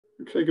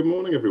Okay, good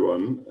morning,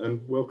 everyone,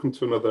 and welcome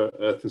to another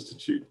Earth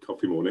Institute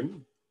coffee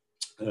morning.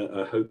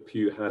 I hope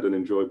you had an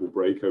enjoyable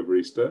break over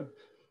Easter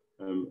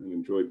and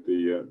enjoyed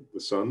the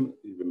sun,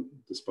 even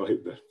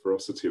despite the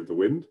ferocity of the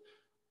wind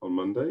on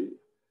Monday.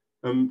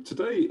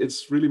 Today,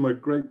 it's really my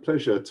great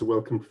pleasure to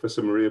welcome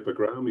Professor Maria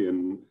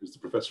Baghramian, who's the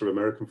Professor of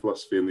American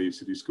Philosophy in the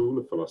UCD School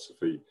of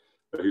Philosophy,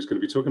 who's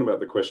going to be talking about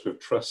the question of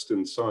trust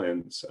in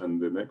science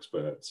and in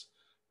experts,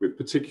 with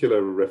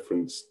particular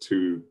reference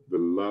to the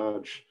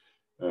large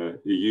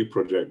EU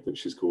project that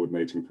she's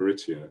coordinating,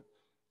 PEriTiA.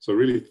 So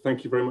really,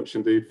 thank you very much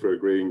indeed for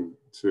agreeing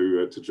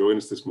to join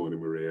us this morning,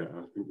 Maria.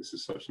 I think this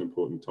is such an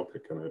important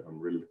topic, and I'm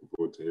really looking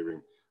forward to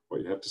hearing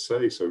what you have to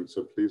say. So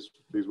please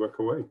work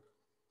away.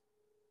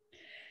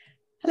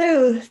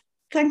 Hello,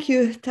 thank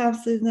you,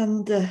 Tamsin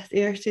and the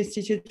Earth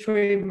Institute for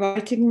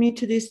inviting me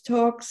to these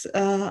talks.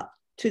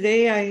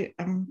 Today I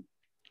am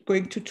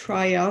going to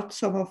try out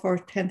some of our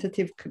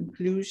tentative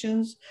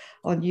conclusions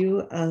on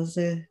you as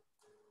an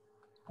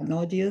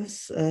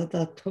audience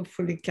that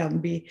hopefully can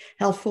be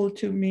helpful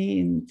to me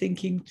in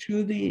thinking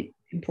through the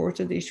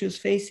important issues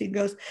facing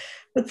us.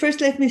 But first,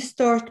 let me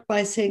start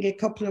by saying a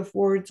couple of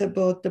words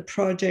about the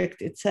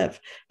project itself.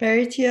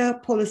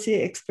 PEriTiA,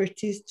 Policy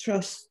Expertise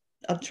Trust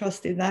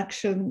in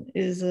Action,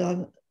 is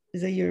a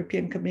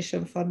European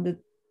Commission funded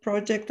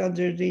project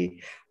under the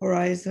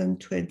Horizon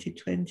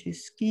 2020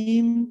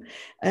 scheme.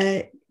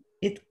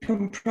 It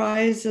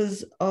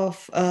comprises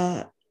of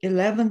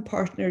 11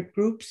 partner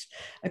groups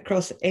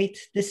across 8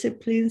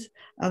 disciplines,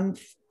 and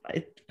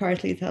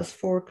partly it has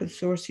 4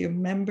 consortium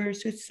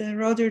members. It's a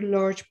rather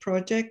large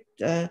project.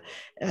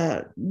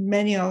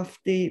 Many of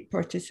the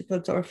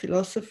participants are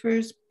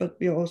philosophers, but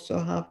we also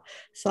have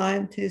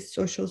scientists,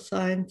 social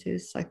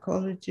scientists,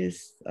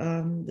 psychologists,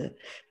 and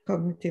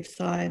cognitive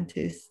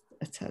scientists,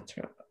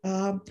 etc.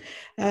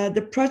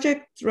 The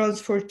project runs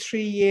for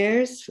 3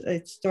 years.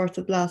 It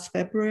started last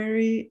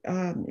February.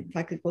 In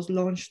fact, it was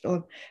launched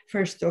on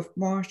 1st of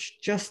March,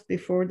 just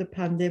before the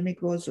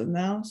pandemic was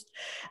announced.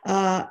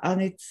 And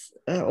it's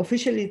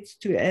officially it's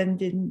to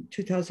end in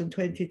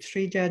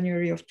 2023,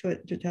 January of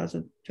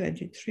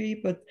 2023,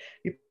 but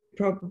we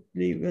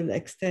probably will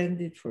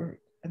extend it for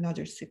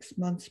another 6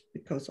 months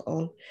because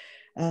all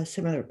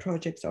similar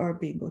projects are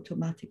being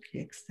automatically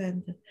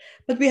extended.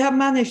 But we have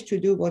managed to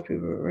do what we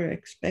were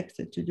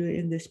expected to do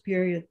in this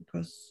period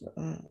because,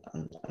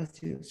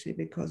 as you see,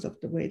 because of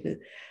the way the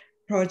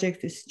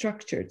project is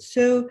structured.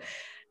 So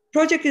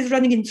project is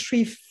running in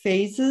 3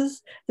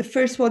 phases. The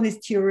first one is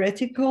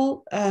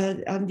theoretical,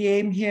 and the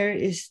aim here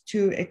is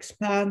to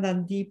expand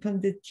and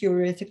deepen the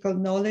theoretical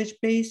knowledge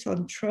base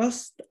on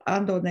trust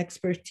and on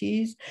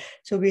expertise.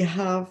 So we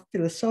have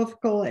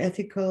philosophical,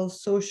 ethical,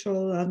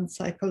 social, and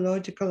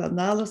psychological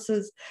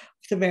analysis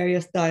of the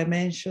various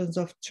dimensions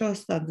of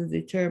trust and the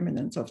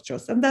determinants of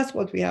trust. And that's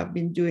what we have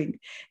been doing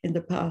in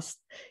the past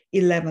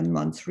 11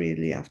 months,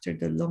 really, after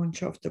the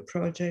launch of the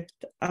project.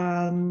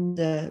 And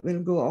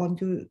we'll go on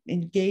to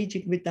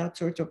engaging with that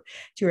sort of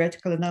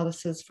theoretical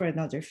analysis for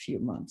another few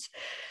months.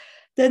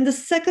 Then the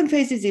second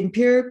phase is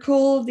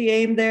empirical. The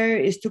aim there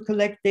is to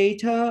collect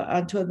data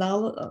and to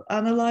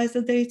analyze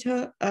the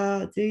data.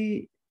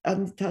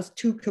 And it has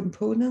 2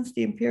 components,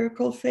 the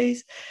empirical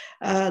phase.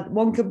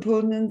 One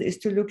component is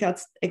to look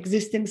at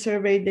existing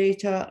survey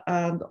data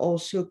and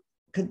also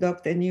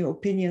conduct a new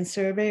opinion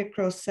survey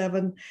across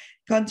 7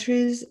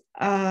 countries.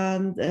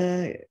 And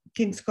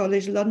King's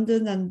College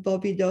London and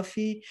Bobby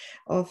Duffy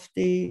of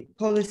the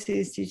Policy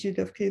Institute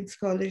of King's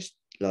College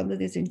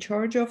London is in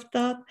charge of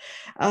that.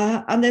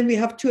 And then we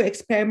have 2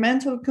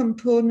 experimental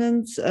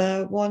components,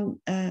 one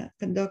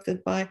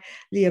conducted by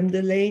Liam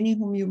Delaney,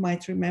 whom you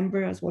might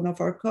remember as one of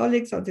our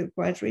colleagues until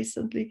quite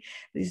recently.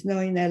 He's now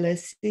in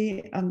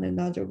LSE, and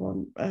another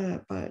one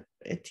by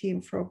a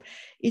team from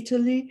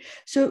Italy.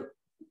 So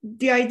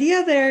the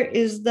idea there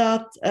is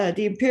that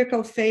the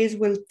empirical phase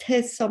will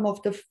test some of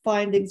the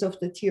findings of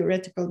the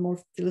theoretical, more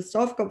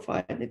philosophical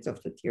findings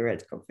of the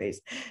theoretical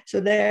phase.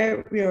 So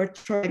there we are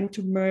trying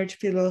to merge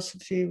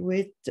philosophy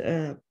with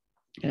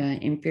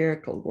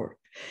empirical work.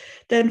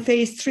 Then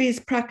phase 3 is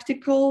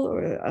practical,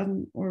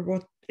 or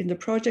what in the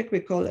project we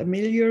call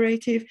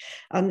ameliorative.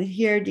 And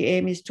here the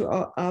aim is to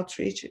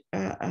outreach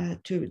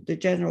to the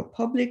general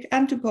public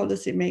and to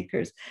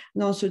policymakers,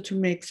 and also to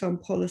make some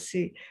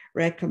policy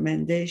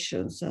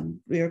recommendations. And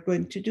we are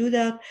going to do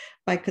that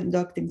by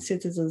conducting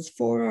citizens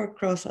fora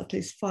across at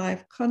least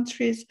 5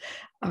 countries.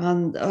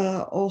 And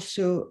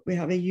also we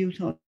have a Youth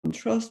on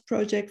Trust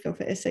project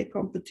of essay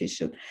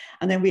competition.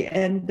 And then we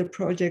end the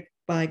project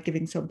by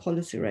giving some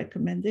policy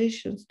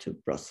recommendations to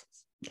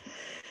Brussels.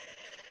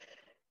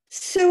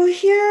 So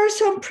here are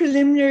some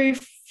preliminary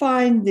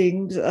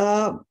findings.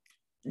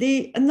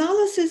 The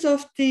analysis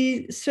of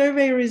the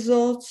survey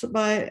results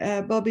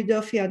by Bobby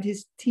Duffy and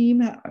his team,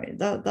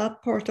 that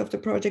part of the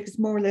project is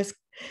more or less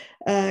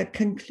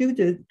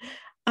concluded.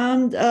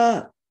 And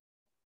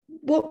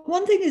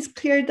one thing is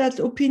clear, that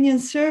opinion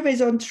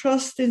surveys on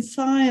trust in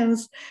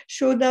science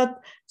show that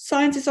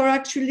scientists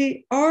are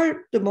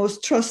the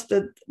most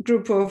trusted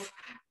group of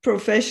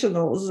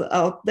professionals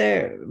out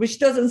there, which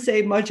doesn't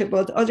say much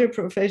about other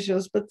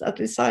professions, but at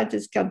least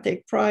scientists can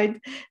take pride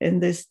in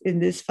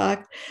this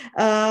fact.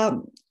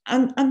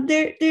 And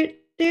there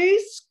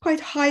is quite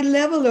high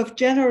level of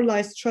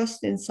generalized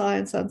trust in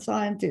science and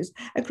scientists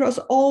across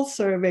all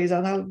surveys,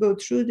 and I'll go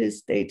through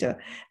this data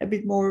a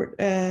bit more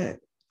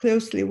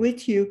closely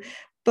with you.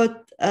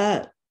 But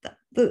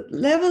the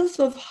levels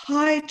of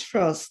high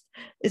trust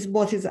is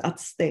what is at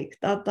stake.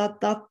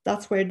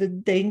 That's where the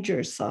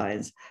danger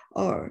signs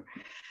are.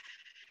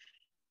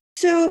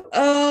 So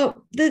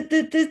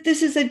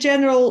this is a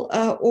general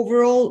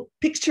overall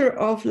picture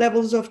of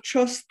levels of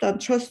trust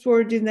and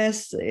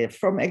trustworthiness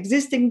from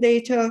existing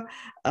data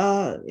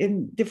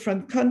in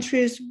different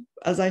countries.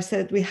 As I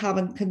said, we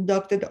haven't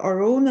conducted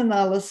our own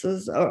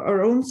analysis,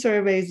 our own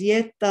surveys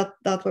yet.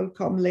 That will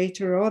come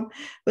later on.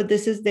 But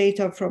this is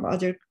data from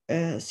other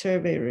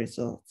survey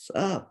results.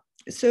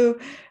 So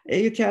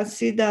you can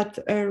see that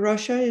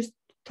Russia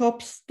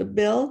tops the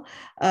bill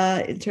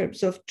in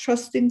terms of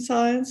trusting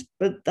science,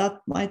 but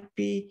that might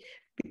be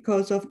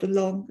because of the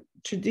long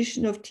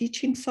tradition of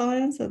teaching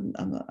science, and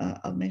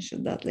I'll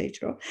mention that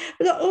later on.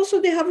 But also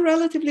they have a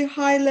relatively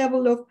high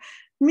level of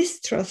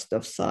mistrust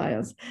of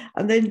science.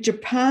 And then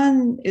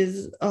Japan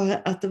is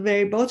at the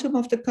very bottom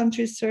of the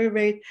countries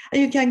surveyed,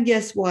 and you can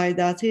guess why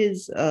that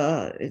is,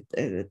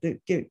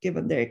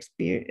 given their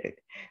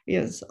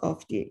experience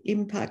of the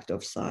impact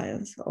of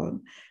science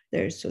on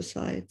their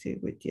society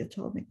with the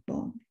atomic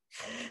bomb.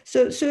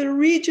 So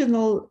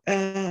regional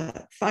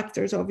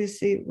factors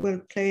obviously will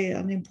play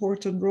an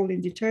important role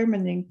in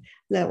determining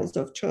levels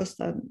of trust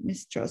and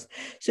mistrust.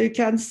 So you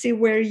can see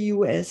where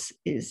US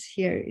is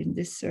here in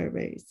this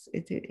survey.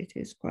 It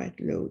is quite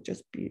low,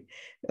 just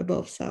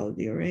above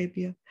Saudi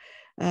Arabia.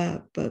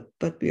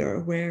 But we are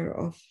aware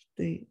of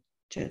the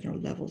general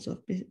levels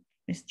of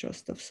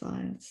mistrust of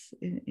science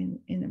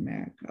in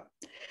America.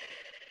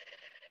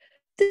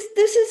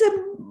 This is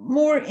a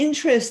more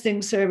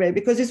interesting survey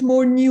because it's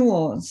more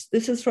nuanced.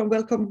 This is from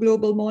Wellcome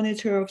Global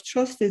Monitor of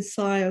Trust in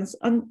Science.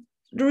 And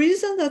the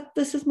reason that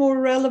this is more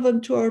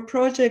relevant to our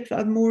project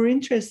and more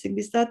interesting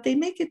is that they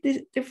make a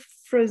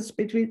difference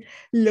between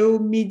low,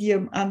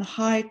 medium, and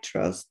high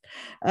trust,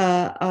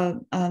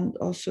 and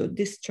also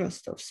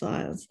distrust of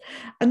science.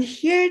 And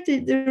here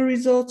the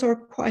results are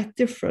quite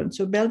different.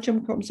 So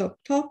Belgium comes up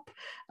top,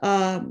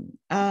 and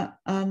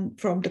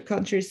from the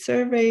countries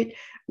surveyed,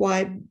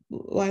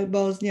 while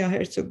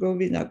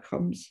Bosnia-Herzegovina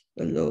comes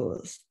the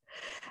lowest.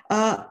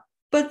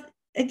 But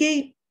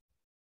again,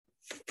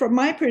 from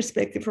my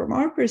perspective, from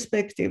our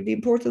perspective, the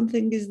important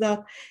thing is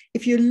that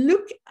if you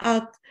look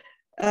at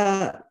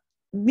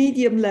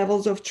medium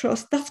levels of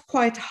trust, that's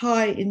quite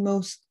high in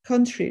most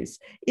countries,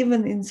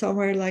 even in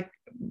somewhere like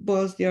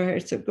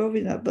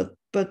Bosnia-Herzegovina,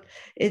 but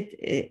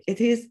it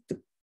is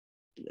the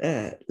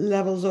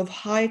levels of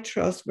high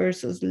trust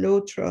versus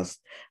low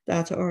trust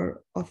that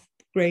are of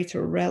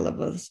greater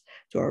relevance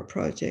to our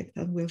project,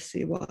 and we'll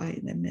see why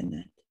in a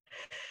minute.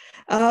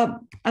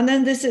 And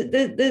then this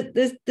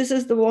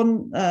is the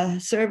one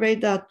survey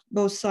that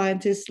most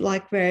scientists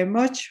like very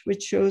much,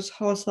 which shows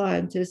how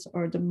scientists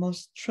are the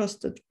most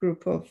trusted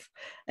group of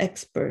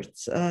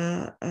experts,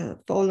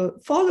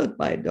 followed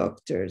by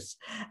doctors,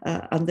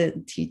 and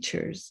then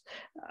teachers,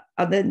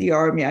 and then the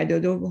army. I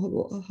don't know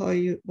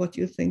what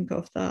you think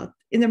of that.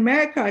 In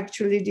America,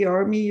 actually, the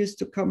army used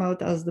to come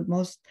out as the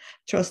most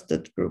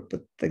trusted group,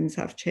 but things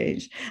have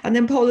changed. And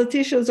then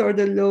politicians are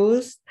the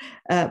lowest,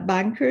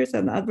 bankers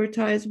and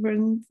advertisers.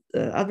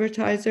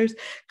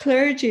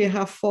 Clergy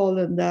have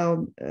fallen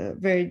down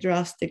very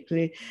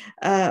drastically,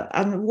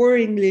 and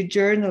worryingly,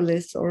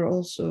 journalists are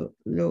also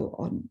low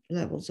on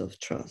levels of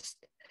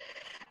trust.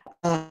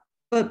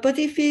 But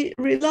if we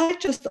rely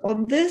just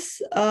on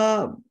this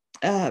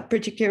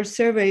particular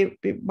survey,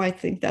 we might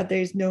think that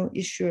there is no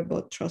issue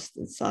about trust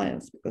in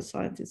science because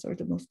scientists are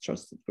the most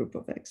trusted group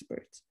of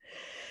experts.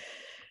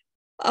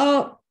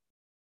 So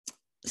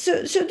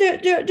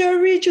there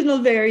are regional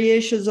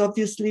variations,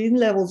 obviously, in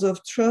levels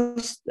of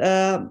trust,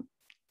 but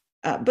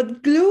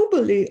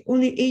globally,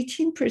 only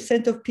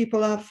 18% of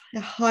people have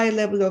a high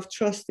level of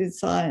trust in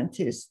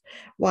scientists,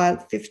 while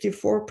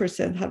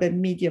 54% have a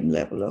medium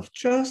level of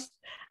trust,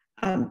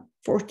 and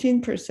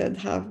 14%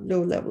 have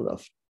low level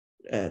of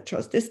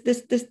trust. This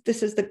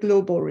is the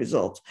global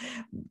result.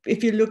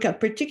 If you look at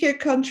particular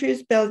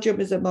countries,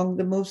 Belgium is among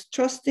the most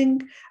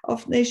trusting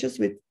of nations,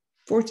 with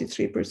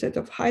 43%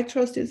 of high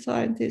trust in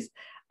scientists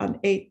and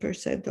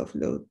 8% of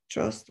low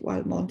trust,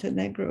 while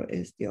Montenegro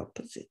is the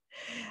opposite.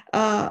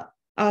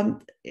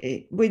 And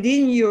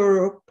within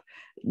Europe,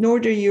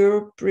 Northern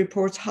Europe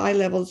reports high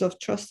levels of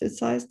trust in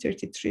science,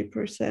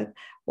 33%,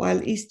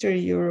 while Eastern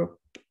Europe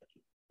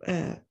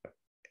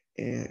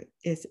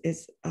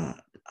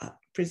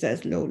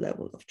presents low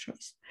level of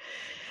trust.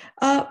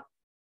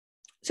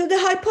 So the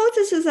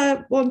hypothesis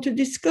I want to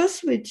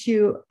discuss with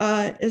you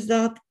is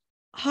that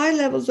high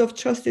levels of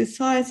trust in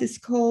science is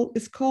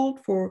called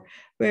for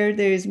where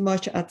there is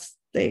much at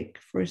stake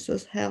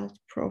versus health,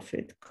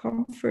 profit,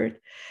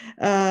 comfort,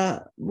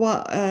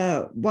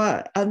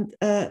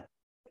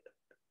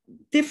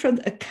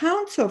 different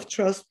accounts of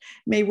trust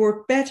may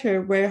work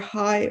better where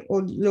high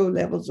or low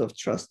levels of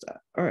trust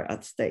are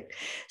at stake.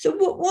 So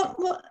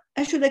what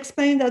I should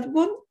explain that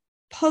one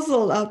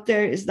puzzle out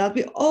there is that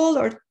we all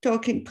are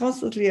talking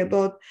constantly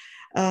about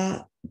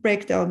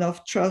breakdown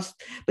of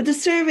trust, but the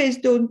surveys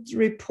don't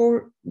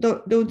support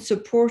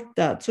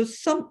that. So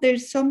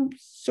there's some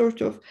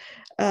sort of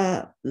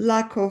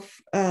lack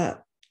of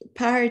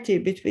parity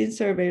between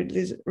survey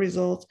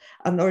results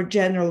and our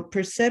general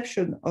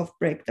perception of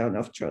breakdown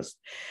of trust.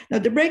 Now,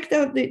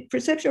 the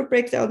perception of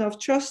breakdown of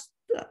trust,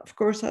 of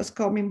course, has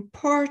come in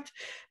part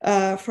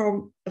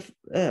from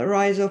a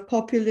rise of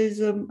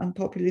populism and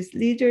populist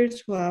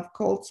leaders who have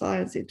called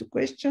science into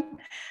question,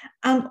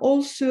 and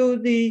also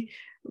the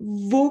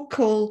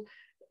vocal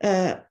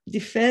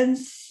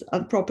defense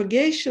and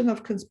propagation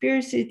of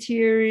conspiracy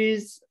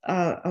theories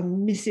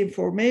and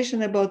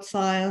misinformation about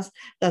science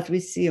that we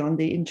see on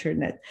the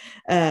internet.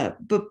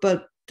 But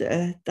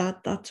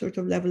that sort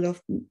of level of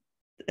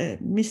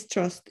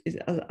mistrust, is,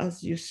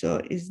 as you saw,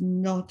 is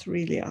not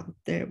really out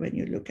there when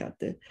you look at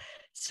the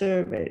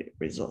survey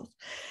results.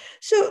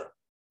 So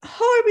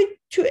how are we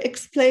to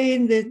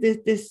explain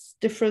these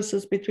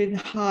differences between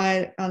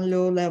high and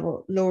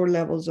lower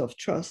levels of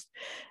trust?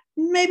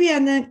 Maybe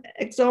an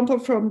example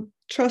from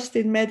trust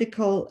in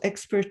medical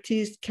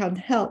expertise can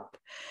help.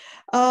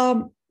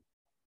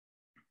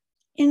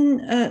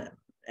 In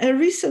a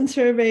recent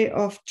survey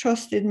of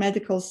trust in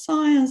medical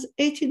science,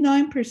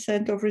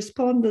 89% of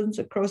respondents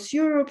across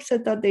Europe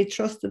said that they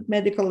trusted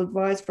medical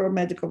advice from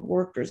medical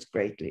workers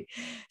greatly.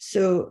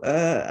 So,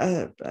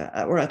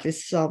 or at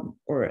least some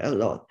or a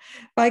lot.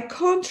 By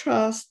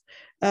contrast,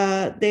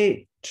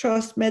 they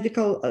trust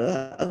medical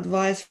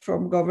advice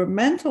from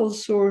governmental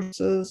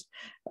sources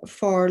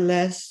far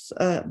less,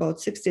 about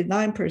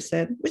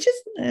 69%, which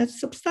is a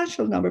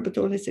substantial number, but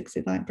only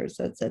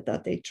 69% said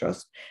that they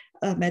trust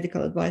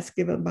medical advice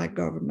given by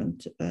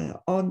government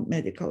on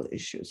medical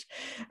issues.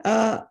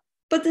 But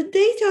the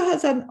data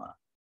has an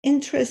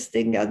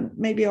interesting and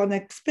maybe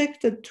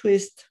unexpected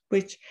twist,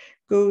 which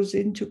goes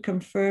into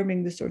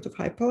confirming the sort of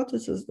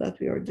hypothesis that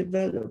we are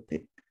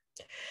developing.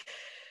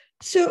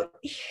 So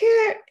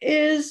here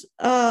is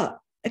a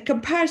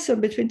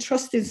comparison between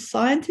trust in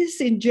scientists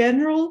in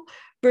general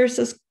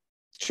versus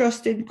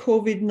trust in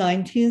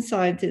COVID-19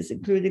 scientists,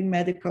 including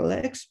medical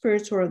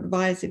experts who are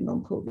advising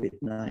on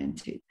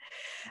COVID-19.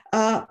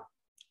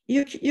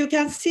 You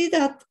can see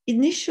that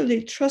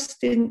initially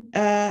trust in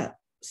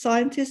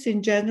scientists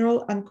in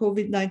general and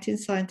COVID-19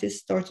 scientists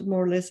started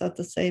more or less at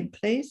the same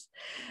place.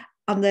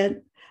 And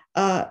then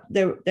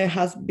there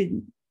have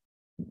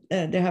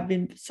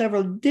been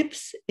several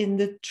dips in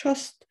the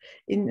trust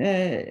in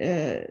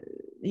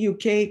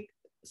UK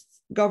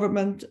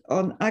government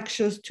on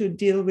actions to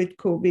deal with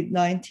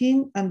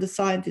COVID-19 and the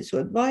scientists who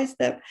advise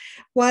them,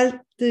 while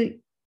the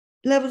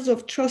levels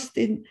of trust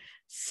in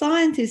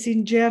scientists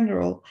in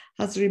general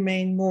has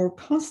remained more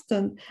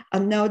constant.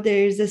 And now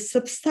there is a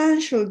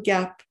substantial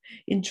gap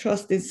in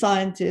trust in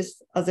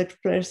scientists as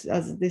expressed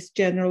as this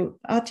general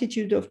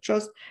attitude of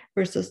trust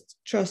versus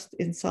trust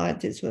in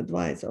scientists who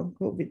advise on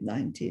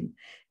COVID-19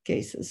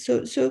 cases.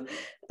 So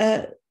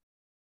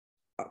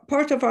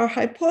part of our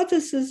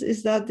hypothesis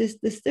is that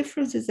this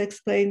difference is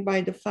explained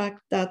by the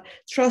fact that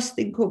trust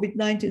in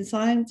COVID-19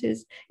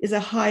 scientists is a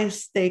high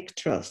stake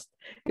trust.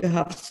 You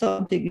have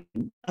something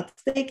at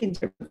stake in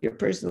terms of your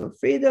personal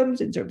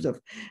freedoms, in terms of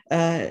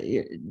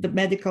the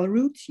medical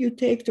routes you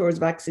take towards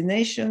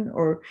vaccination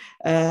or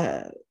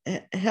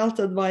health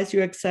advice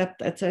you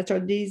accept, etc.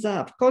 These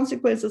have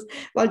consequences.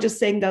 While just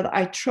saying that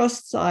I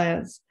trust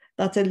science,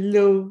 that's a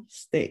low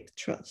stake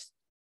trust.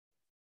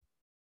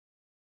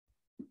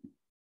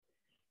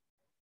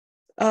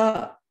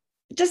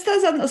 Just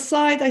as an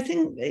aside, I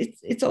think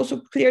it's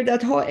also clear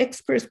that how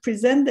experts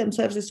present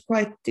themselves is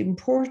quite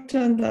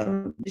important,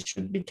 and it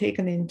should be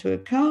taken into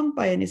account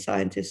by any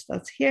scientist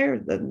that's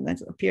here,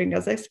 that's appearing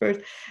as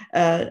expert.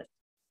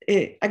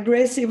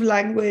 Aggressive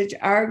language,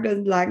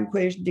 arrogant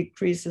language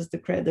decreases the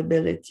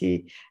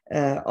credibility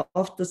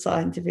of the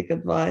scientific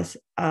advice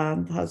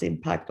and has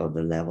impact on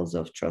the levels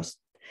of trust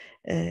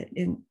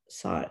in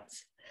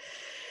science.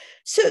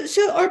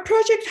 So our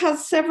project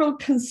has several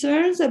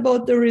concerns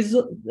about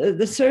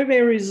the survey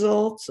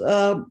results.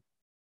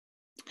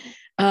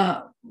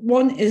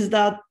 One is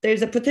that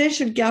there's a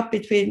potential gap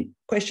between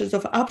questions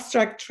of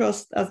abstract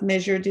trust as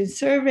measured in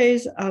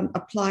surveys and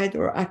applied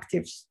or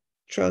active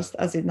trust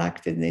as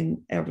enacted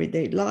in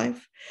everyday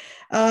life.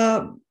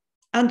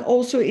 And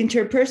also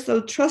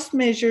interpersonal trust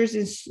measures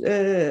in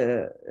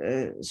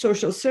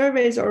social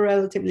surveys are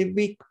relatively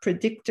weak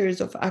predictors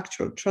of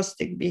actual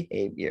trusting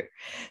behavior.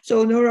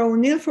 So Nora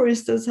O'Neill, for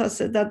instance, has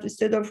said that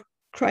instead of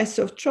crisis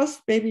of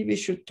trust, maybe we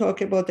should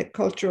talk about a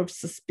culture of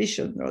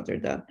suspicion rather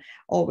than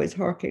always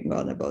harking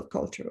on about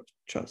culture of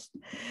trust.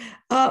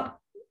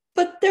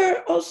 But there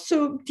are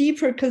also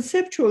deeper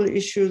conceptual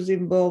issues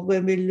involved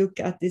when we look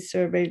at the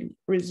survey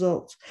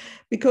results,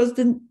 because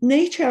the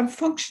nature and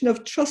function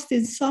of trust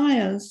in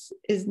science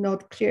is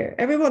not clear.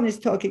 Everyone is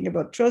talking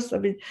about trust. I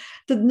mean,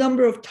 the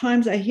number of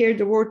times I hear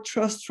the word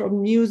trust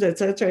from news,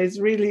 etc., is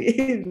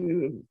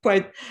really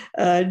quite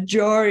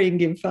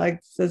jarring. In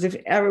fact, as if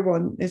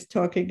everyone is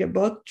talking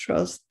about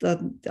trust.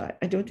 And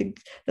I don't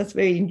think that's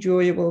very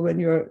enjoyable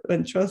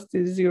when trust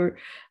is your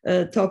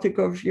topic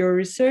of your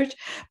research.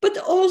 But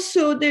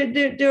also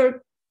there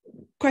are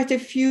quite a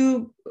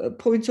few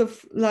points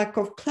of lack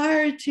of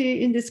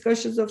clarity in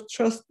discussions of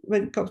trust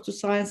when it comes to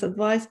science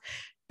advice,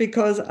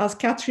 because as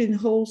Catherine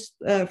Holst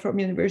from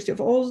University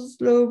of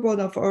Oslo, one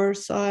of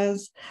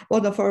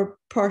our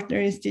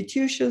partner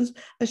institutions,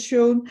 has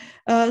shown,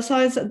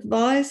 science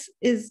advice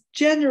is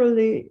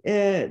generally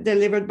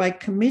delivered by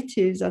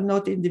committees and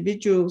not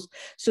individuals.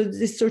 So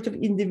this sort of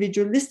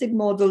individualistic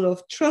model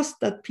of trust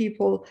that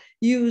people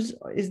use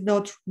is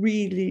not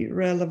really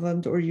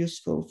relevant or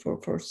useful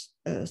for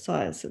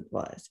science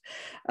advice.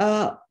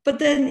 But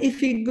then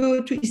if we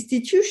go to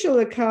institutional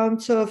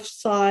accounts of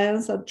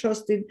science and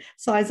trust in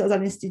science as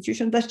an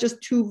institution, that's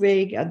just too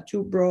vague and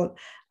too broad,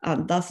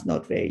 and that's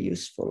not very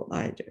useful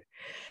either.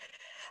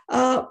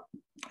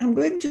 I'm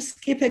going to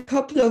skip a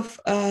couple of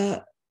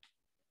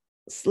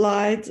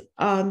slides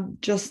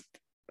and just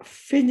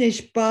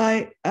finish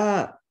by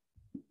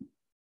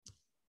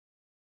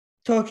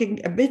talking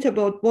a bit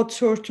about what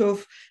sort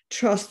of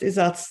trust is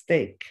at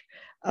stake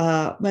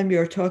when we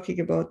are talking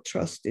about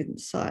trust in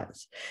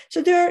science.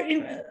 So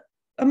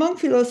among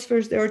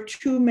philosophers, there are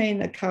two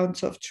main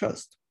accounts of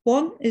trust.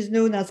 One is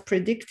known as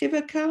predictive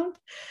account,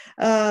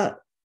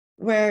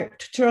 where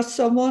to trust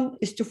someone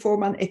is to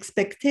form an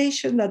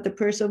expectation that the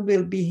person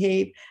will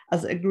behave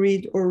as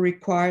agreed or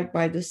required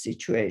by the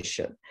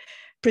situation.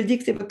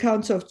 Predictive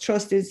accounts of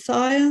trust in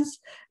science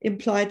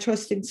imply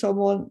trusting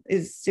someone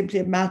is simply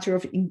a matter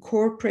of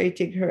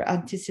incorporating her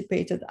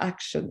anticipated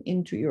action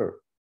into your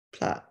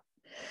plan.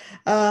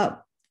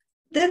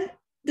 Then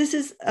this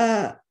is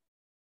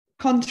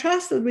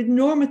contrasted with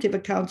normative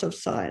accounts of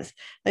science.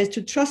 That is,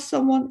 to trust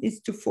someone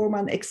is to form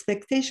an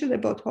expectation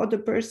about how the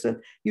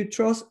person you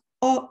trust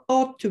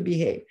ought to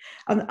behave.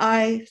 And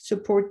I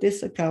support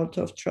this account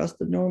of trust,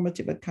 the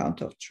normative account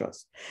of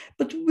trust.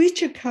 But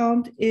which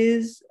account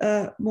is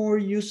more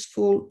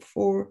useful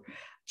for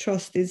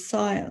trust in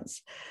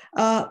science?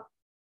 The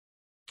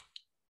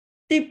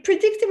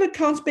predictive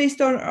accounts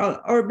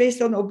are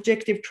based on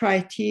objective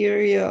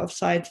criteria of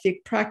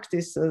scientific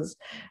practices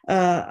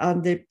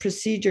and the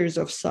procedures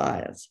of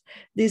science.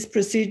 These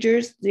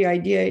procedures, the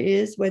idea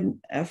is,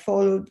 when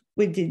followed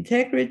with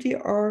integrity,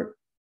 are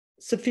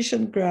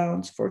sufficient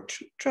grounds for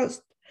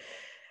trust.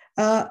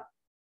 But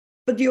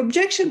the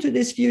objection to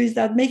this view is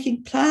that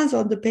making plans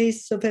on the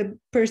basis of a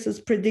person's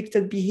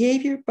predicted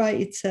behavior by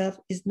itself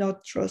is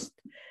not trust,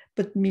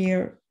 but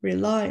mere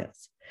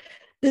reliance.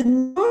 The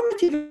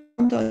normative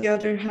account, on the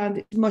other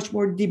hand, is much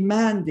more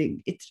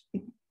demanding. It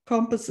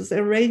encompasses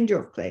a range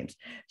of claims.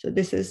 So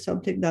this is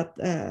something that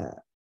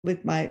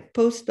with my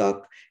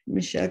postdoc,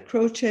 Michelle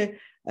Croce,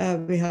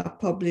 we have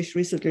published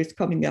recently. It's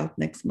coming out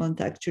next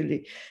month,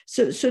 actually.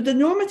 So the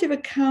normative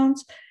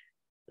accounts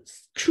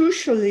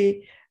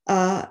crucially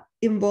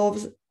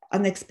involves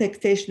an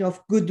expectation of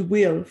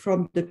goodwill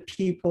from the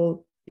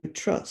people you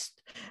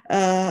trust,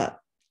 and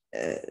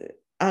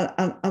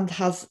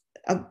has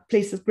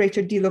places a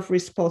greater deal of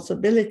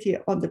responsibility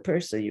on the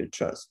person you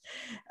trust.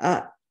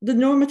 The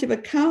normative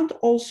account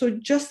also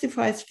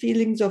justifies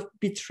feelings of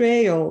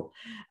betrayal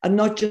and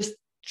not just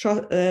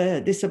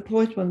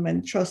disappointment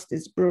when trust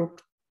is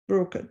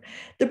broken.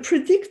 The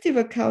predictive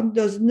account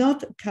does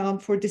not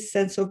account for this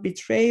sense of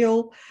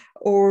betrayal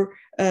or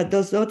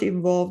does not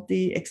involve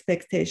the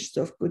expectations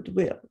of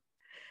goodwill.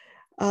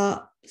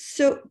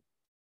 So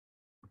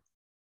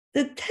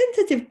the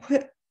tentative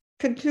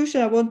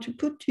conclusion I want to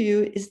put to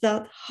you is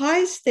that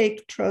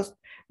high-stake trust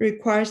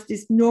requires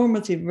this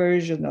normative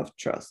version of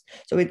trust.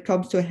 So it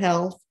comes to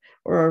health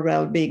or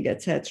well-being,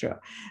 etc.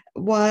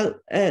 While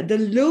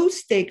the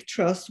low-stake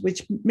trust,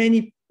 which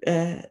many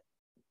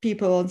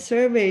people on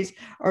surveys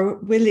are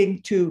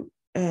willing to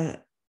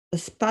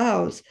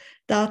espouse,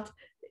 that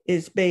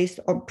is based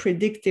on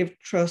predictive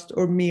trust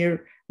or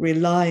mere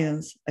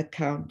reliance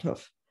account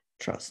of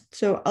trust.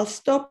 So I'll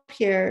stop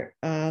here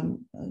and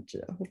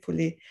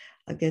hopefully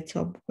I'll get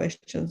some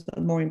questions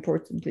and, more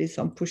importantly,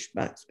 some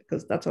pushbacks,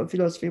 because that's how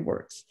philosophy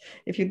works.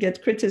 If you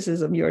get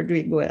criticism, you're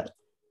doing well.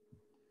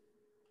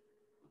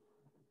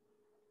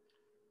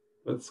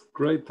 That's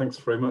great. Thanks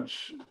very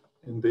much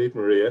indeed,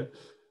 Maria.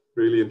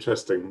 Really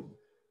interesting.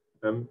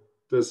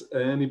 Does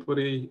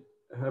anybody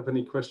have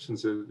any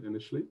questions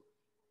initially?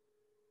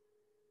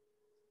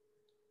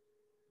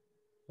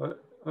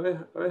 I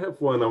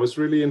have one. I was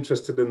really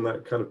interested in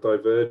that kind of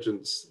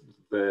divergence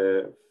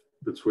there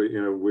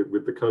between,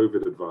 with the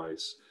COVID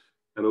advice,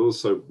 and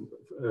also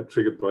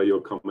triggered by your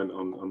comment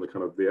on the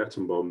kind of the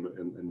atom bomb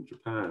in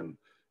Japan.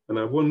 And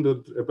I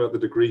wondered about the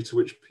degree to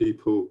which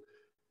people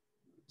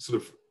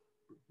sort of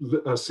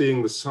are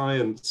seeing the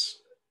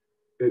science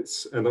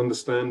it's an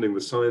understanding the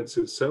science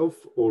itself,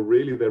 or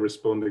really they're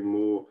responding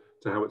more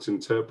to how it's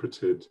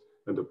interpreted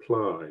and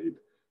applied.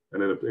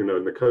 And in,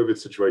 in the COVID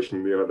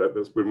situation,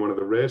 that's been one of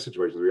the rare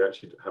situations we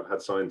actually have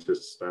had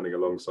scientists standing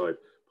alongside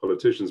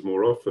politicians.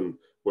 More often,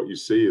 what you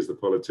see is the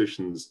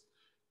politicians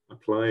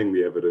applying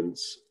the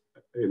evidence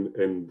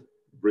in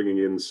bringing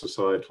in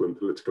societal and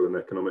political and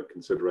economic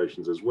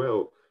considerations as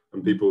well.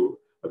 And people,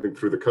 I think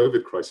through the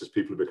COVID crisis,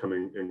 people are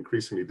becoming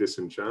increasingly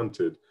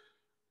disenchanted.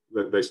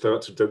 That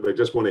they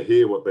just want to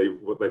hear what they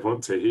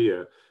want to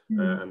hear,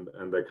 and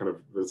they kind of,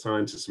 the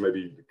scientists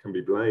maybe can be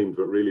blamed,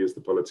 but really it's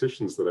the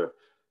politicians that are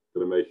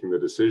making the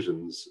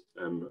decisions,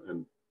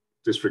 and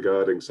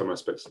disregarding some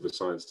aspects of the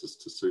science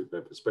to suit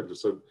their perspective.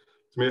 So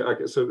to me,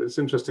 so it's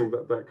interesting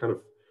that kind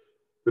of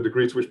the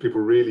degree to which people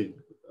really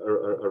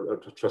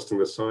are trusting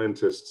the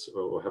scientists,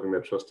 or having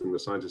their trust in the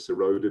scientists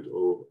eroded,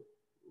 or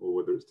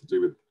whether it's to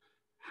do with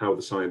how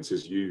the science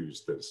is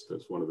used. That's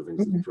one of the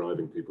things that's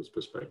driving people's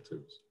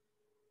perspectives.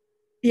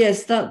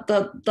 Yes,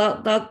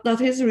 that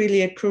is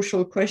really a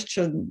crucial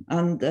question,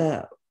 and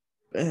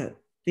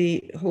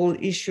the whole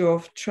issue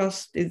of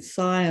trust in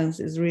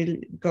science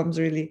becomes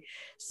really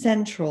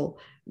central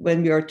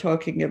when we are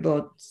talking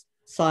about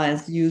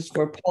science used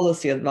for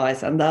policy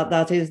advice, and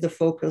that is the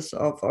focus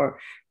of our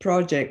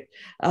project.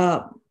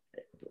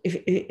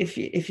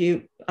 If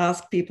you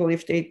ask people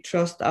if they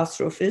trust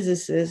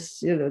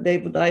astrophysicists, they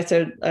would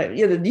either,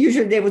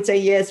 usually they would say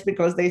yes,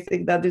 because they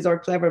think that these are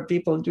clever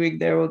people doing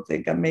their own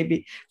thing, and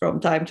maybe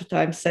from time to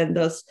time send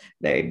us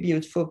very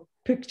beautiful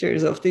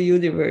pictures of the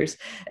universe,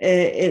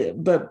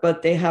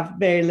 but they have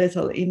very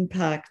little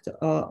impact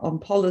on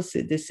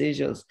policy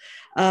decisions.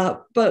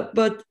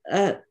 But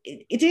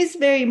it is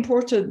very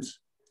important,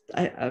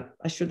 I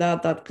should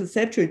add that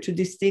conceptually, to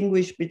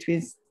distinguish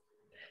between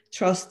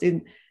trust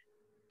in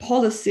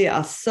policy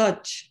as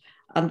such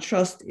and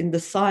trust in the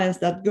science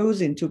that goes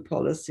into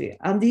policy.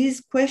 And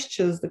these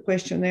questions, the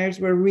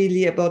questionnaires, were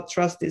really about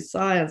trust in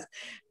science,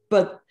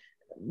 but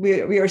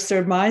we are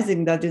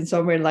surmising that in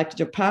somewhere like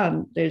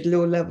Japan, there's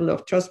low level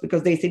of trust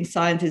because they think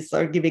scientists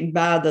are giving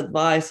bad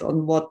advice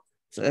on what,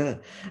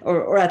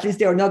 or at least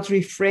they are not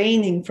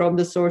refraining from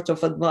the sort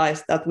of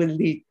advice that will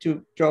lead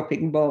to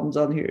dropping bombs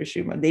on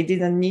Hiroshima. They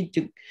didn't need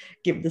to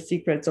give the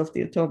secrets of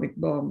the atomic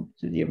bomb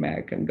to the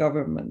American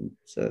government.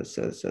 So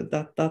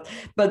that.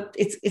 But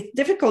it's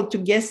difficult to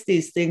guess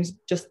these things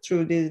just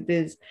through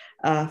these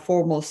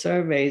formal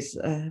surveys.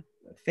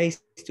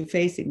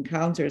 Face-to-face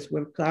encounters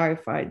will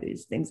clarify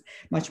these things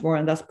much more,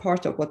 and that's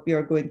part of what we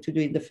are going to do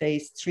in the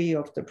phase 3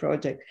 of the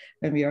project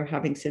when we are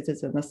having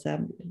citizen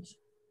assemblies.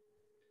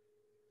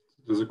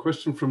 There's a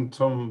question from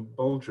Tom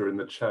Bolger in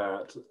the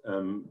chat,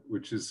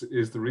 which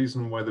is the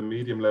reason why the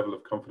medium level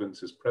of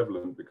confidence is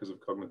prevalent because of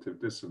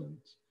cognitive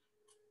dissonance?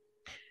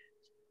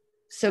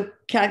 So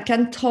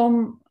can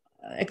Tom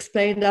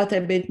explain that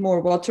a bit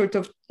more? What sort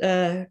of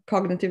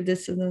cognitive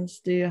dissonance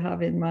do you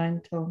have in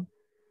mind, Tom?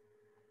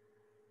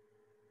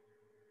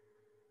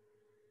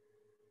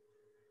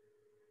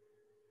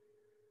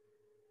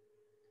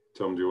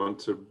 Tom, do you want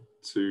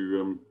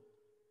to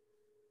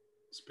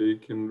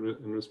speak in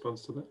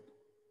response to that?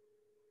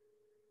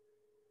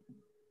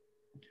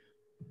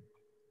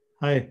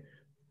 Hi.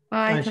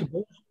 Hi.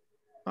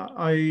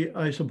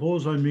 I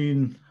suppose I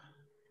mean,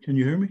 can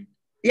you hear me?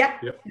 Yeah.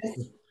 Yes.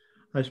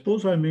 I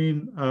suppose I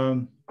mean,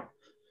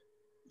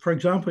 for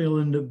example,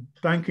 in the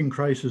banking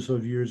crisis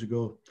of years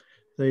ago,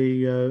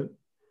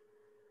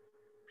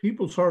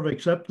 people sort of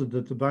accepted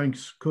that the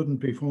banks couldn't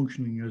be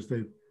functioning as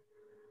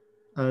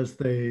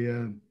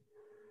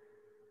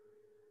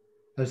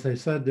they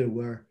said they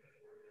were,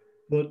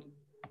 but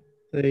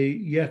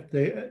yet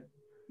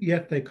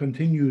they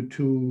continue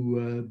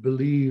to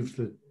believe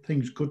that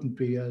things couldn't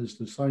be as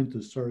the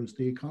scientists or as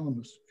the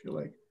economists, if you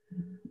like,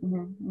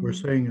 were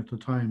saying at the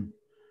time.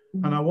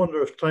 And I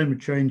wonder if climate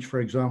change, for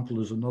example,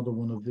 is another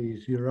one of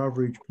these. Your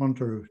average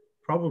punter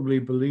probably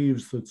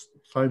believes that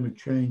climate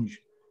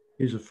change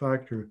is a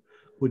factor,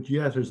 but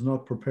yet is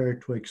not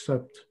prepared to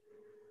accept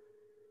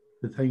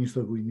the things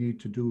that we need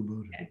to do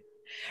about it.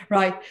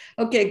 Right.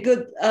 Okay,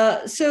 good.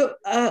 So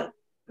a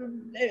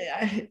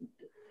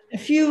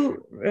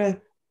few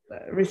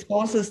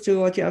responses to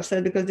what you have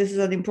said, because this is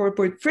an important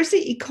point.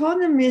 Firstly,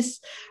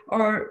 economists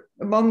are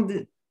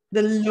among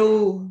the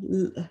low,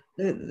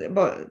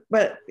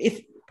 but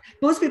if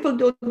most people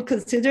don't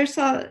consider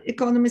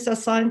economists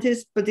as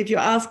scientists, but if you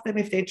ask them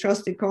if they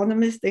trust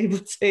economists, they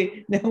would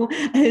say no.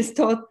 And it's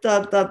thought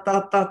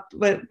that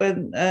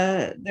when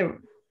the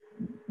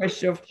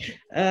question of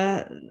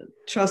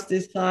trust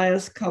in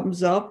science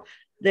comes up,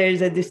 there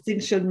is a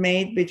distinction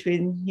made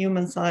between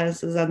human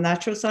sciences and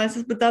natural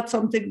sciences, but that's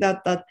something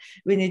that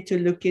we need to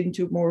look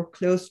into more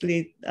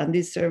closely, and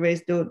these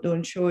surveys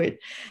don't show it.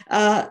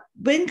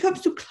 When it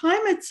comes to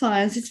climate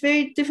science, it's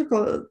very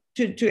difficult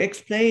to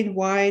explain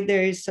why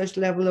there is such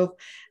level of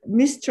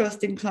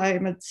mistrust in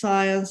climate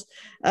science,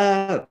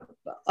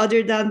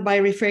 other than by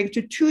referring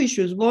to two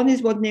issues. One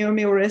is what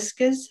Naomi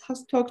Oreskes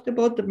has talked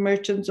about, the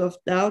merchants of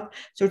doubt,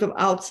 sort of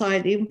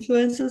outside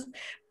influences.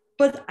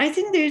 But I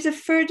think there is a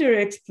further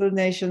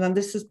explanation, and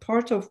this is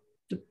part of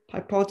the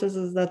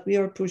hypothesis that we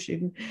are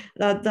pushing,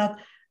 that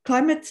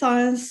climate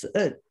science,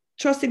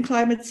 trust in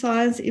climate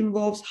science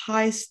involves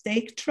high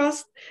stake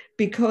trust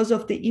because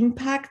of the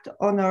impact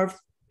on our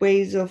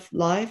ways of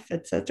life,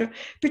 etc.,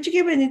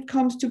 particularly when it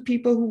comes to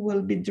people who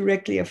will be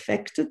directly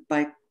affected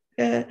by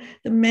the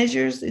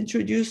measures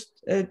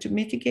introduced to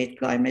mitigate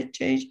climate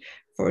change,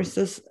 for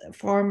instance,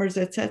 farmers,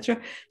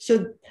 etc.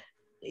 So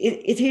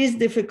it is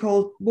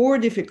difficult, more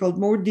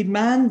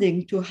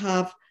demanding to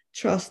have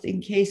trust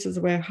in cases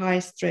where high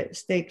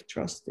stake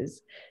trust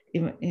is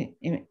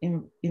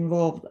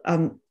involved.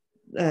 And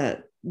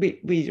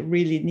we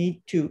really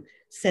need to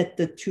set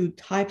the two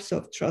types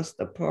of trust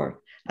apart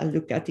and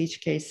look at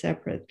each case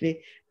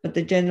separately. But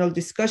the general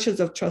discussions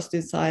of trust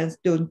in science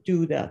don't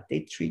do that. They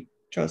treat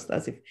trust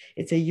as if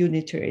it's a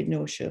unitary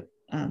notion.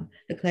 And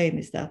the claim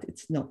is that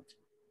it's not.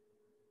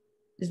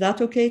 Is that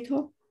okay,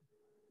 Tom?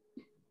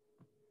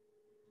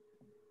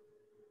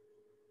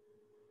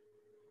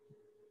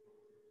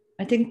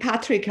 I think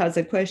Patrick has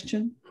a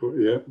question.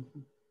 Yeah.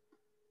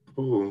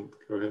 Paul,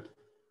 go ahead.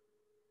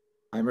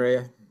 Hi,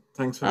 Maria.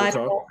 Thanks for the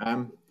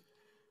talk.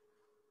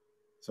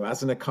 So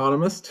as an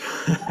economist,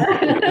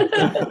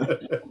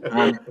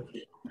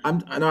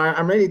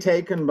 I'm really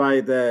taken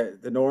by the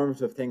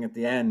normative thing at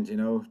the end, you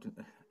know,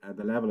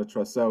 the level of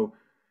trust. So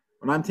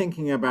when I'm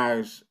thinking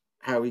about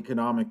how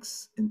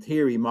economics in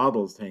theory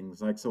models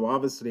things, like, so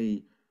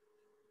obviously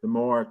the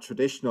more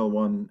traditional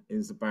one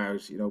is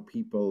about, you know,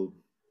 people,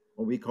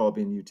 what we call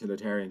being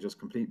utilitarian, just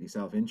completely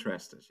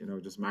self-interested, you know,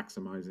 just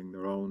maximizing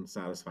their own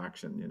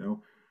satisfaction, you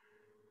know.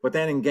 But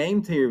then in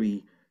game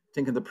theory,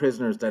 thinking the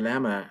prisoner's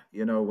dilemma,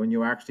 you know, when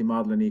you actually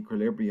model an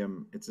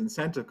equilibrium, it's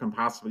incentive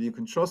compatible. You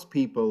can trust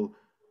people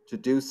to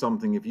do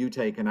something if you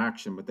take an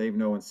action, but they've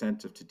no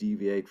incentive to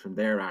deviate from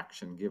their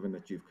action, given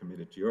that you've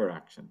committed to your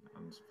action,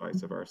 and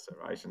vice versa,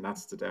 right? And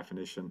that's the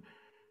definition.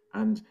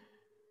 And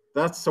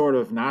that sort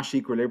of Nash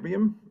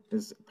equilibrium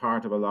is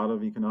part of a lot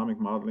of economic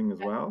modeling as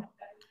well.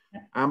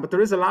 But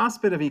there is a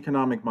last bit of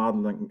economic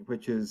modeling,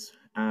 which is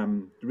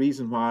the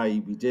reason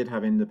why we did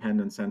have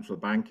independent central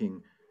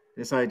banking,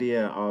 this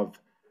idea of,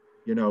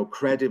 you know,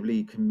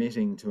 credibly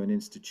committing to an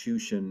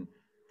institution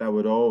that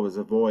would always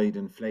avoid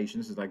inflation.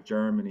 This is like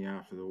Germany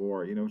after the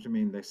war, you know what I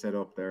mean? They set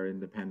up their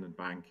independent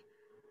bank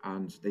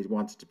and they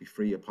wanted to be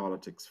free of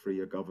politics, free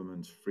of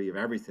government, free of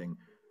everything,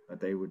 that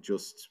they would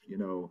just, you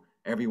know,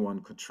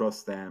 everyone could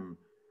trust them,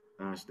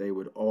 that they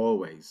would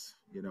always,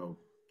 you know,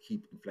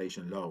 keep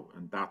inflation low,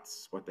 and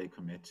that's what they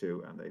commit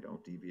to, and they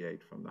don't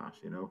deviate from that,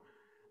 you know.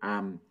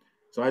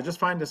 So I just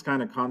find this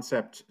kind of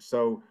concept.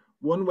 So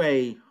one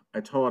way I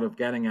thought of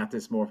getting at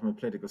this more from a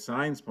political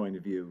science point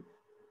of view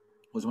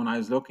was when I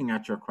was looking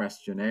at your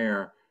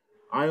questionnaire.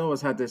 I always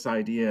had this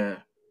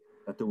idea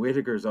that the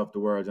Whittakers of the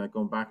world, like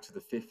going back to the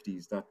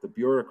 50s, that the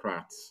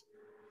bureaucrats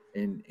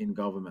in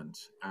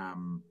government,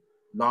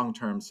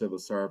 long-term civil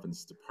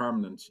servants, the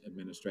permanent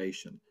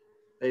administration,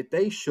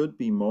 they should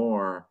be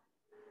more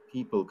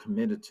people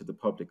committed to the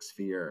public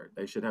sphere.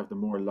 They should have the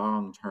more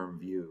long-term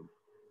view.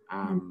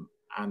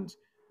 And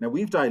now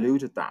we've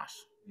diluted that,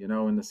 you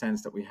know, in the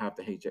sense that we have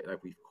the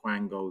like we've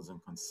quangos and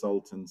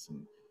consultants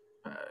and,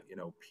 you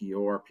know,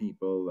 PR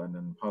people, and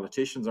then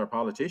politicians are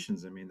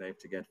politicians. I mean, they have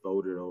to get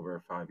voted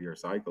over 5-year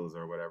cycles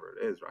or whatever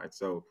it is, right?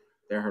 So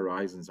their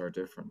horizons are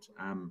different.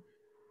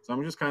 So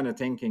I'm just kind of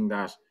thinking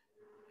that,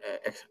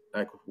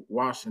 like,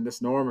 what in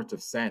this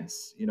normative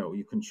sense, you know,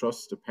 you can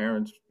trust a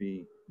parent to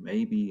be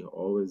maybe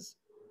always,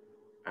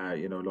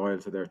 you know, loyal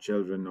to their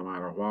children no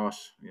matter what,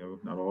 you know,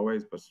 not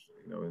always, but,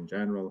 you know, in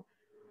general.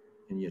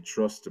 Can you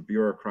trust a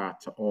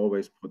bureaucrat to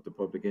always put the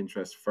public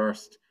interest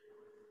first?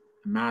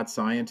 A mad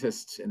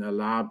scientist in a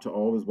lab to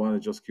always want to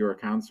just cure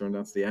cancer and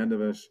that's the end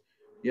of it,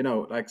 you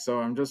know, like, so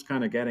I'm just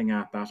kind of getting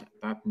at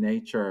that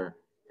nature.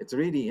 It's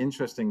really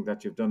interesting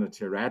that you've done it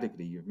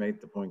theoretically. You've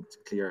made the point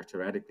clear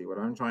theoretically. What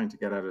I'm trying to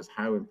get at is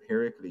how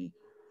empirically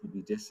could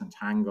we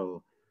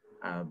disentangle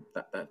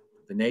that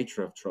the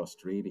nature of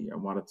trust really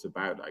and what it's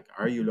about. Like,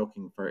 are you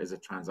looking for, is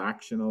it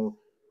transactional?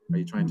 Are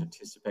you trying to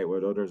anticipate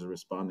what others are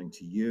responding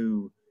to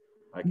you?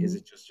 Like, is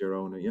it just your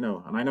own, you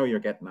know? And I know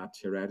you're getting that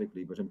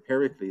theoretically, but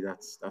empirically,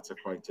 that's a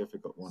quite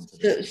difficult one to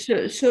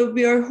do. So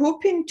we are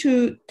hoping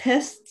to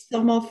test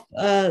some of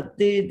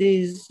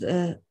these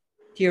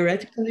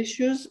theoretical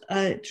issues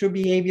through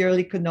behavioral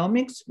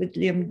economics with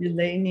Liam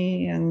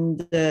Delaney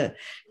and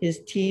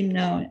his team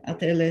now at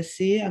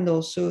LSE, and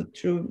also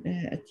through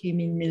a team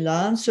in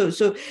Milan.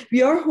 So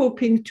we are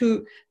hoping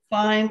to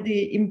find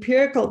the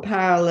empirical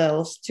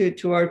parallels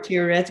to our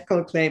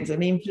theoretical claims. I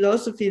mean, in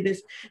philosophy,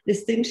 this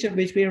distinction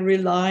between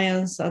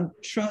reliance and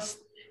trust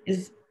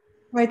is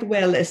quite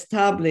well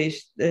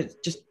established.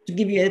 Just to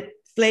give you a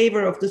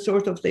flavor of the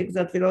sort of things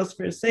that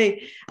philosophers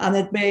say,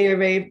 Annette Mayer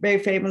very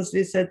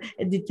famously said,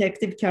 a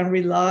detective can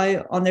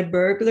rely on a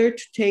burglar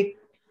to take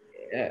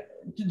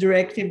to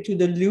direct him to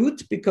the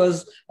lute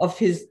because of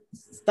his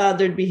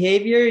standard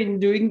behavior in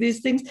doing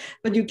these things.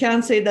 But you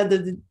can't say that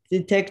the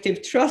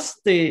detective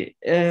trusts the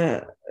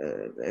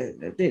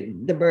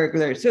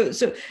burglar. So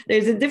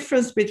there's a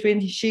difference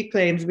between, she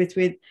claims,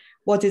 between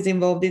what is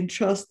involved in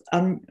trust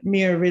and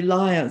mere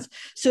reliance.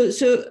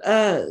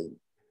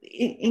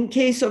 In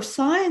case of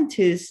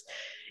scientists,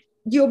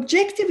 the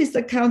objectivist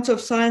accounts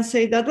of science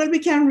say that, well, we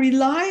can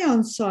rely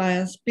on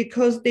science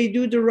because they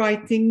do the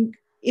right thing.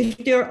 If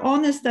they're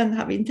honest and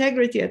have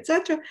integrity,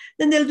 etc.,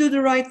 then they'll do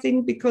the right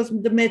thing because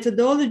the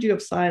methodology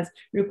of science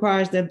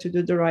requires them to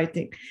do the right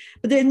thing.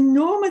 But the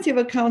normative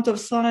account of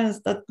science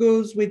that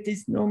goes with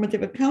this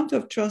normative account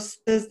of trust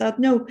says that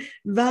no,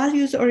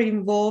 values are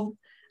involved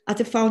at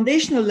a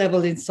foundational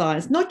level in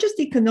science, not just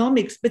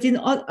economics, but in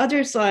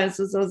other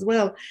sciences as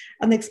well,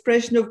 an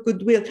expression of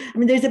goodwill. I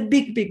mean, there's a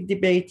big, big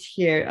debate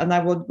here, and I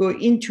won't go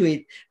into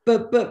it.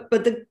 But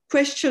the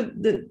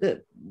question,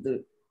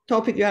 the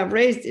topic you have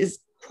raised is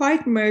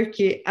quite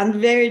murky and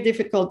very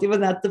difficult,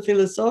 even at the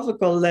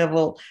philosophical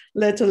level,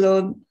 let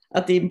alone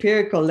at the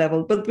empirical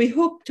level. But we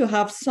hope to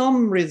have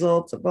some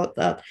results about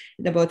that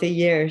in about a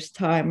year's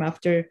time,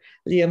 after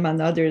Liam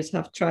and others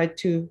have tried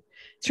to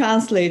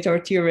translate our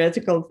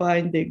theoretical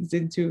findings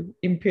into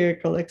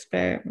empirical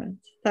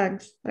experiments.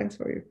 Thanks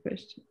for your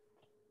question.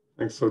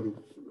 Thanks for a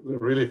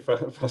really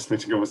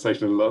fascinating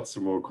conversation and lots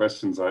of more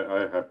questions.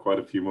 I have quite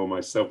a few more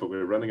myself, but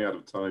we're running out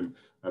of time.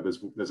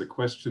 There's a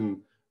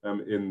question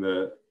in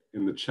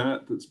the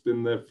chat that's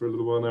been there for a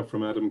little while now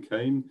from Adam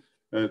Kane.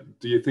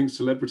 Do you think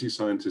celebrity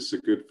scientists are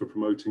good for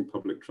promoting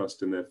public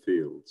trust in their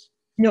fields?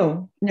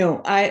 No.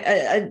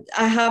 I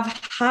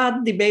have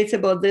had debates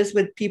about this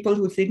with people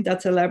who think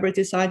that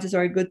celebrity scientists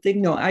are a good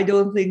thing. No, I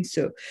don't think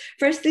so.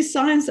 Firstly,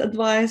 science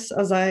advice,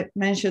 as I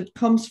mentioned,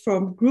 comes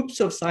from groups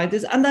of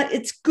scientists, and that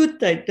it's good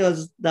that it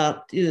does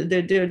that.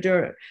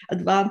 There are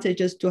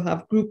advantages to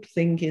have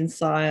groupthink in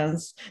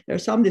science. There are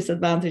some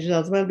disadvantages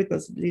as well,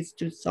 because it leads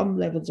to some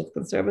levels of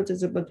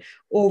conservatism, but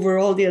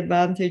overall the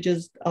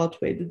advantages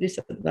outweigh the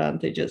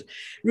disadvantages.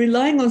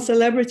 Relying on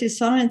celebrity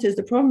scientists,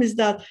 the problem is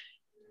that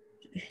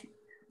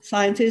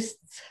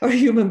scientists are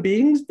human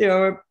beings. They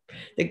are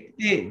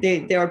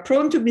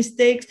prone to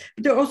mistakes,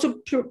 but they're also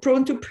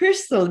prone to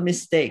personal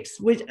mistakes,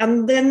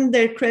 and then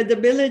their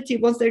credibility,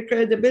 once their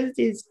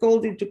credibility is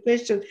called into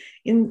question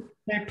in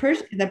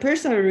the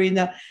personal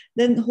arena,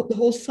 then the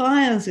whole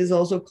science is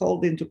also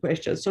called into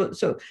question.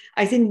 So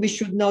I think we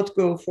should not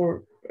go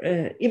for,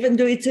 even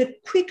though it's a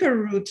quicker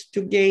route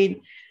to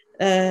gain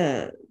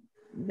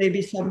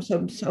maybe some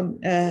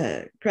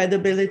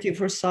credibility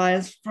for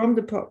science from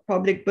the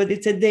public, but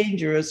it's a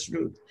dangerous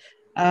route.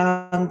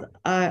 And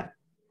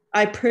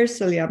I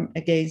personally am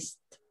against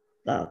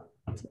that,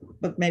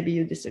 but maybe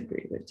you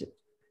disagree with it.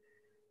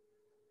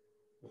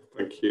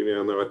 Thank you.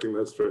 Yeah, no, I think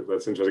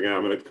that's interesting. I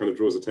mean, it kind of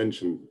draws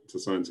attention to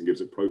science and gives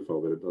it profile,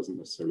 but it doesn't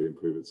necessarily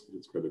improve its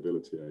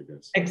credibility, I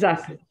guess.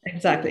 Exactly.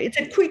 It's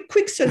a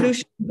quick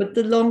solution, but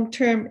the long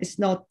term is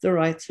not the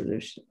right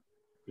solution.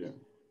 Yeah.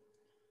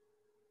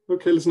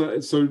 Okay,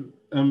 listen. So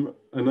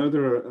I know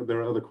there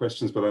are other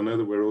questions, but I know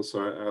that we're also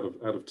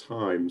out of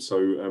time.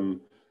 So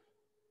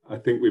I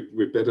think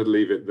we'd better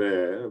leave it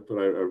there.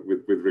 But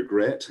with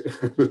regret,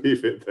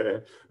 leave it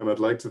there. And I'd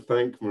like to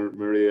thank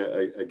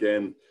Maria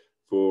again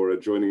for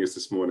joining us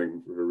this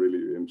morning for a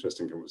really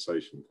interesting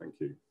conversation. Thank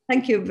you.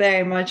 Thank you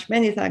very much.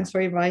 Many thanks for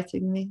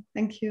inviting me.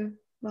 Thank you.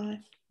 Bye.